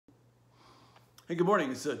Hey, good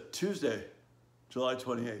morning. It's Tuesday, July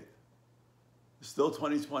 28th. It's still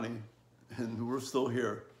 2020, and we're still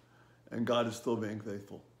here, and God is still being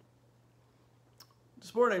faithful.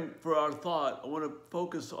 This morning, for our thought, I want to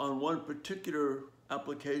focus on one particular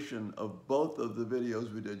application of both of the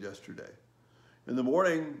videos we did yesterday. In the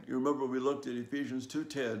morning, you remember we looked at Ephesians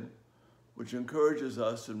 2:10, which encourages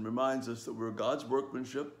us and reminds us that we're God's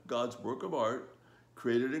workmanship, God's work of art,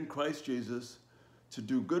 created in Christ Jesus, to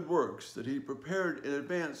do good works that he prepared in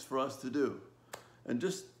advance for us to do. And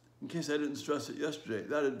just in case I didn't stress it yesterday,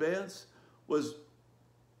 that advance was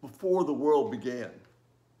before the world began.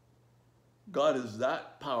 God is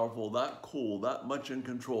that powerful, that cool, that much in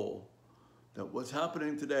control, that what's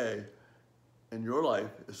happening today in your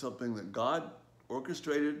life is something that God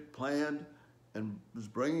orchestrated, planned, and was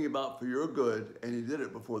bringing about for your good, and he did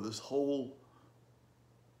it before this whole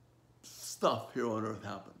stuff here on earth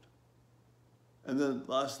happened. And then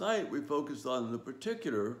last night, we focused on the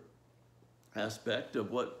particular aspect of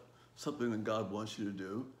what something that God wants you to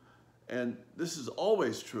do. And this is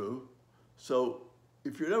always true. So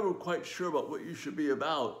if you're never quite sure about what you should be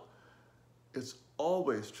about, it's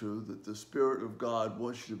always true that the Spirit of God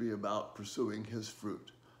wants you to be about pursuing his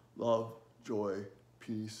fruit: love, joy,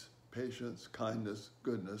 peace, patience, kindness,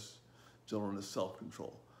 goodness, gentleness,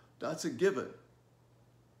 self-control. That's a given.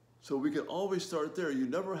 So we can always start there. You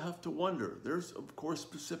never have to wonder. There's, of course,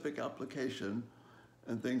 specific application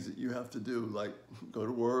and things that you have to do, like go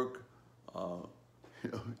to work,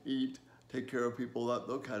 eat, take care of people,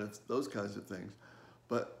 those kinds of things.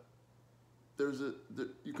 But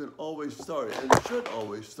you can always start, and you should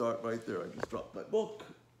always start right there. I just dropped my book.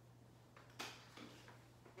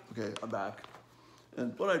 Okay, I'm back.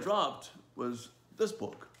 And what I dropped was this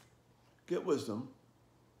book, Get Wisdom,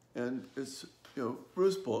 and it's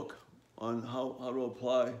Bruce's book on how to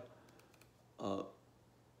apply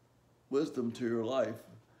wisdom to your life.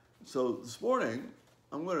 So this morning,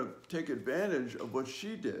 I'm going to take advantage of what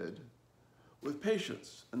she did with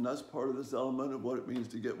patience. And that's part of this element of what it means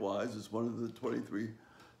to get wise. It's one of the 23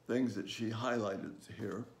 things that she highlighted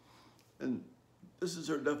here. And this is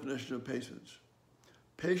her definition of patience.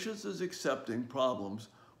 Patience is accepting problems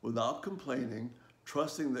without complaining,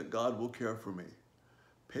 trusting that God will care for me.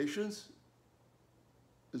 Patience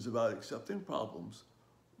is about accepting problems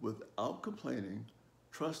without complaining,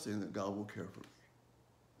 trusting that God will care for me.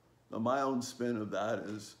 Now, my own spin of that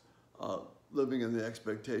is living in the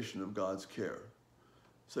expectation of God's care.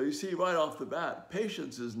 So you see right off the bat,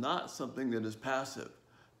 patience is not something that is passive.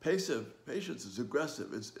 Patience is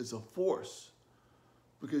aggressive. It's a force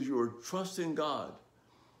because you are trusting God.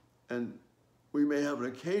 And we may have an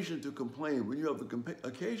occasion to complain. When you have the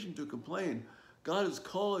occasion to complain, God is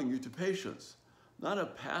calling you to patience. Not a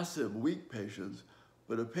passive, weak patience,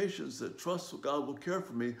 but a patience that trusts that God will care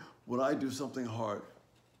for me when I do something hard.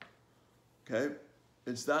 Okay?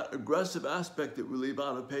 It's that aggressive aspect that we leave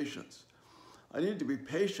out of patience. I need to be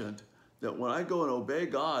patient that when I go and obey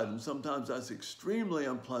God, and sometimes that's extremely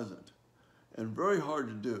unpleasant and very hard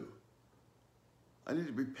to do, I need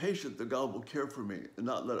to be patient that God will care for me and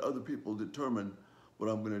not let other people determine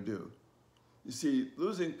what I'm going to do. You see,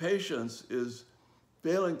 losing patience is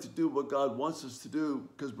failing to do what God wants us to do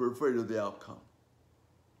because we're afraid of the outcome.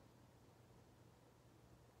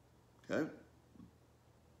 Okay?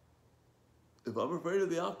 If I'm afraid of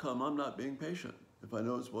the outcome, I'm not being patient if I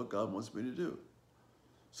know it's what God wants me to do.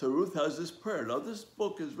 So Ruth has this prayer. Now, this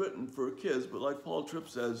book is written for kids, but like Paul Tripp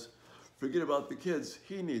says, forget about the kids.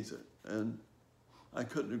 He needs it. And I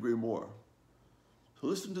couldn't agree more. So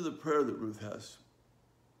listen to the prayer that Ruth has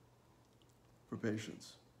for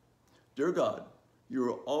patience. Dear God, you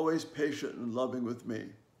are always patient and loving with me.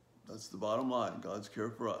 That's the bottom line, God's care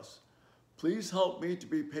for us. Please help me to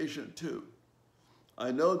be patient too. I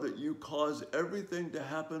know that you cause everything to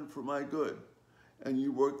happen for my good, and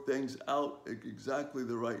you work things out at exactly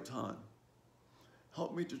the right time.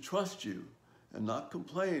 Help me to trust you and not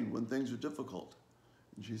complain when things are difficult.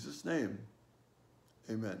 In Jesus' name,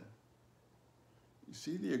 amen. You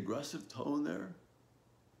see the aggressive tone there?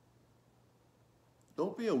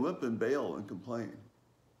 Don't be a wimp and bail and complain.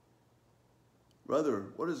 Rather,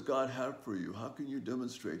 what does God have for you? How can you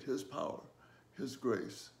demonstrate his power, his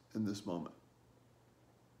grace in this moment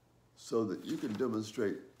so that you can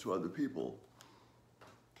demonstrate to other people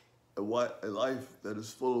a life that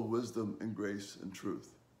is full of wisdom and grace and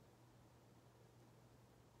truth?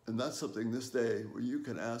 And that's something this day where you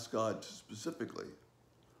can ask God to specifically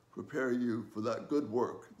prepare you for that good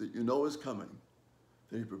work that you know is coming,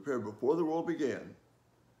 that he prepared before the world began.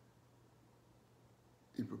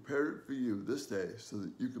 He prepared it for you this day so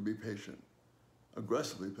that you can be patient,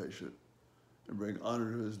 aggressively patient, and bring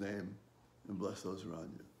honor to his name and bless those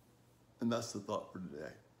around you. And that's the thought for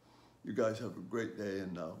today. You guys have a great day,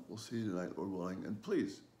 and we'll see you tonight, Lord willing. And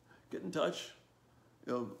please, get in touch.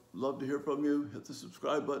 Love to hear from you. Hit the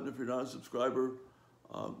subscribe button if you're not a subscriber.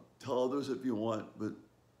 Tell others if you want. But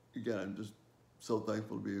again, I'm just so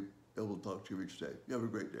thankful to be able to talk to you each day. You have a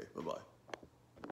great day. Bye-bye.